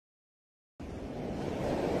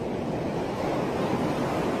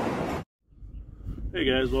Hey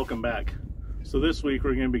guys, welcome back. So this week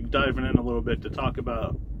we're going to be diving in a little bit to talk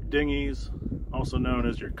about dinghies, also known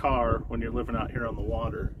as your car when you're living out here on the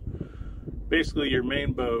water. Basically your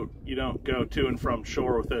main boat, you don't go to and from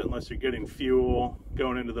shore with it unless you're getting fuel,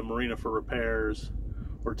 going into the marina for repairs,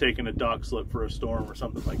 or taking a dock slip for a storm or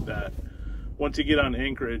something like that. Once you get on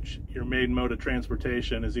anchorage, your main mode of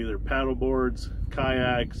transportation is either paddle boards,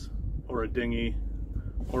 kayaks, or a dinghy,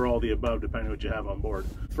 or all the above depending on what you have on board.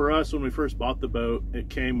 For us, when we first bought the boat, it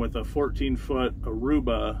came with a 14-foot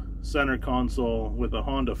Aruba center console with a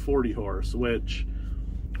Honda 40 horse, which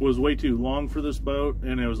was way too long for this boat,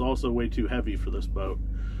 and it was also way too heavy for this boat.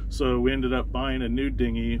 So we ended up buying a new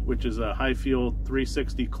dinghy, which is a HIGHFIELD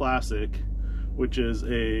 360 Classic, which is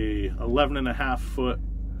a 11.5-foot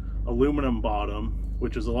aluminum bottom,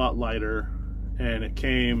 which is a lot lighter, and it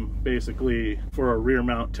came basically for a rear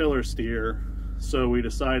mount tiller steer. So we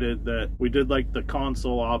decided that we did like the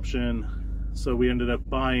console option, so we ended up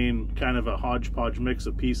buying kind of a hodgepodge mix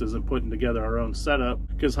of pieces and putting together our own setup,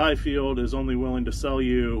 because HIGHFIELD is only willing to sell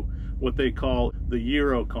you what they call the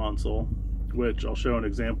Euro console, which I'll show an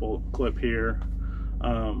example clip here.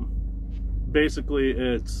 Basically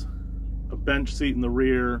it's a bench seat in the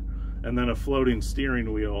rear and then a floating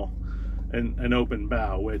steering wheel and an open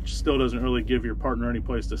bow, which still doesn't really give your partner any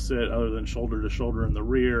place to sit other than shoulder to shoulder in the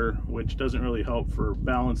rear, which doesn't really help for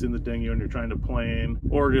balancing the dinghy when you're trying to plane,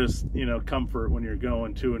 or just, you know, comfort when you're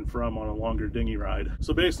going to and from on a longer dinghy ride.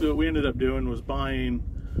 So basically what we ended up doing was buying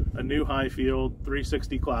a new HIGHFIELD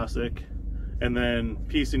 360 Classic and then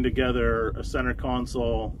piecing together a center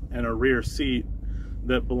console and a rear seat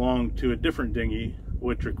that belonged to a different dinghy,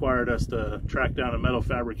 which required us to track down a metal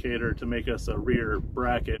fabricator to make us a rear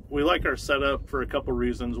bracket. We like our setup for a couple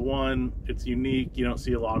reasons. One, it's unique. You don't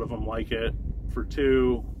see a lot of them like it. For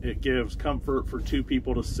two, it gives comfort for two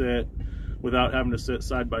people to sit without having to sit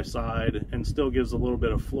side by side, and still gives a little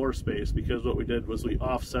bit of floor space, because what we did was we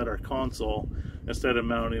offset our console. Instead of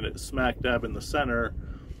mounting it smack dab in the center,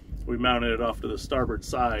 we mounted it off to the starboard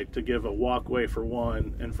side to give a walkway for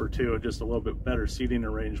one, and for two, just a little bit better seating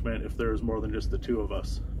arrangement if there was more than just the two of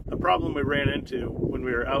us. A problem we ran into when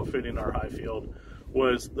we were outfitting our HIGHFIELD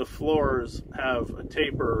was the floors have a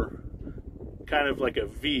taper, kind of like a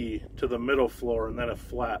V to the middle floor, and then a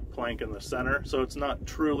flat plank in the center, so it's not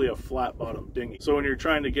truly a flat bottom dinghy. So when you're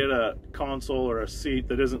trying to get a console or a seat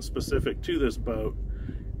that isn't specific to this boat,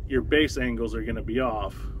 your base angles are going to be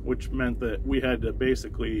off, which meant that we had to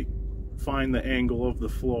basically find the angle of the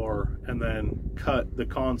floor and then cut the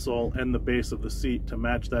console and the base of the seat to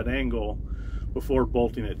match that angle before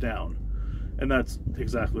bolting it down. And that's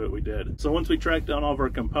exactly what we did. So once we tracked down all of our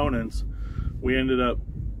components, we ended up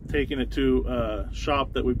taking it to a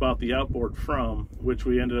shop that we bought the outboard from, which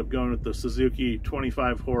we ended up going with the Suzuki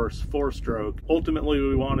 25 horse 4-stroke. Ultimately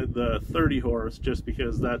we wanted the 30 horse just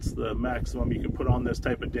because that's the maximum you can put on this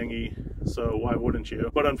type of dinghy, so why wouldn't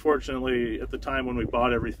you? But unfortunately at the time when we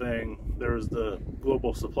bought everything, there was the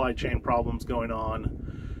global supply chain problems going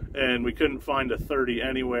on, and we couldn't find a 30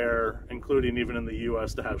 anywhere, including even in the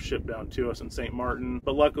US, to have shipped down to us in St. Martin.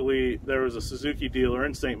 But luckily there was a Suzuki dealer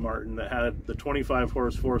in St. Martin that had the 25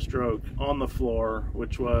 horse 4-stroke on the floor,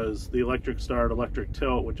 which was the electric start, electric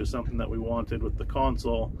tilt, which is something that we wanted with the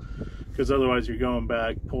console, because otherwise you're going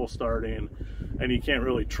back, pull starting, and you can't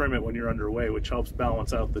really trim it when you're underway, which helps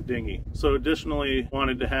balance out the dinghy. So additionally,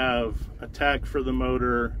 wanted to have a tach for the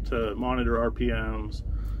motor to monitor RPMs,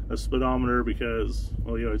 a speedometer because,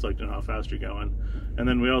 well, you always like to know how fast you're going, and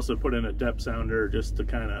then we also put in a depth sounder just to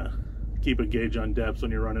kind of keep a gauge on depths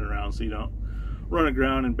when you're running around, so you don't run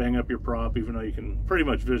aground and bang up your prop, even though you can pretty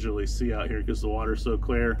much visually see out here because the water's so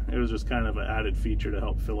clear. It was just kind of an added feature to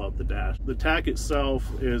help fill out the dash. The tach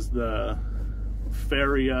itself is the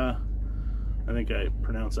Feria, I think I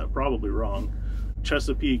pronounced that probably wrong,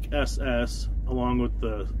 Chesapeake SS, along with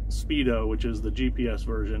the Speedo, which is the GPS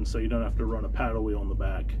version, so you don't have to run a paddle wheel in the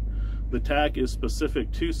back. The tach is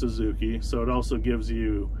specific to Suzuki, so it also gives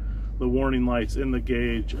you the warning lights in the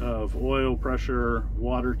gauge of oil pressure,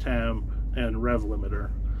 water temp, and rev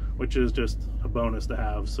limiter, which is just a bonus to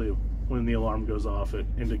have, so when the alarm goes off it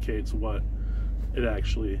indicates what it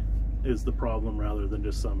actually is the problem rather than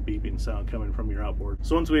just some beeping sound coming from your outboard.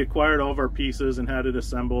 So once we acquired all of our pieces and had it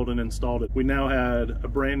assembled and installed it, we now had a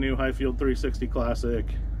brand new HIGHFIELD 360 Classic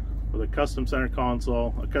with a custom center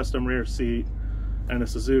console, a custom rear seat, and a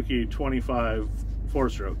Suzuki 25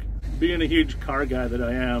 4-stroke. Being a huge car guy that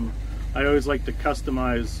I am, I always like to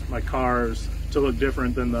customize my cars to look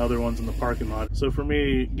different than the other ones in the parking lot. So for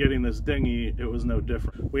me, getting this dinghy, it was no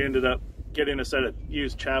different. We ended up getting a set of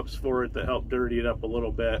used chaps for it that helped dirty it up a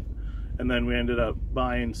little bit, and then we ended up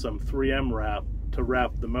buying some 3M wrap to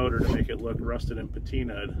wrap the motor to make it look rusted and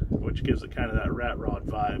patinaed, which gives it kind of that rat rod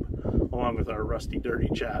vibe, along with our rusty, dirty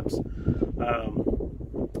chaps.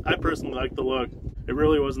 I personally like the look. It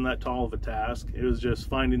really wasn't that tall of a task. It was just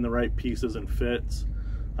finding the right pieces and fits.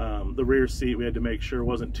 The rear seat we had to make sure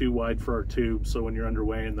wasn't too wide for our tube, so when you're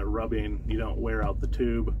underway and they're rubbing, you don't wear out the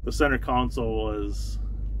tube. The center console was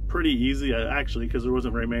pretty easy, actually, because there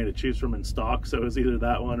wasn't very many to choose from in stock, so it was either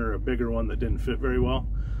that one or a bigger one that didn't fit very well.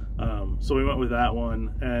 So we went with that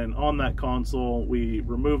one, and on that console we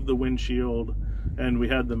removed the windshield, and we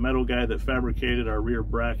had the metal guy that fabricated our rear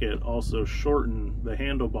bracket also shorten the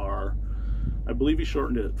handlebar. I believe he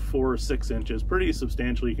shortened it 4 or 6 inches, pretty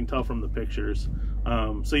substantial, you can tell from the pictures.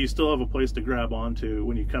 So you still have a place to grab onto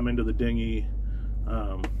when you come into the dinghy,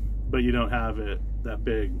 but you don't have that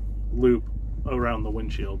big loop around the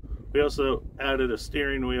windshield. We also added a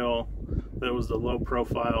steering wheel that was the low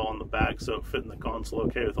profile on the back, so it fit in the console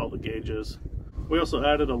okay with all the gauges. We also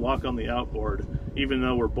added a lock on the outboard. Even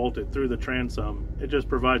though we're bolted through the transom, it just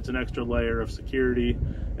provides an extra layer of security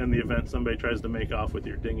in the event somebody tries to make off with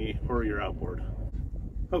your dinghy or your outboard.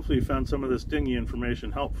 Hopefully you found some of this dinghy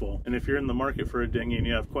information helpful, and if you're in the market for a dinghy and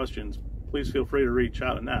you have questions, please feel free to reach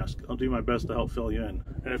out and ask. I'll do my best to help fill you in.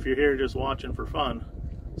 And if you're here just watching for fun,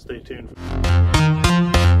 stay tuned.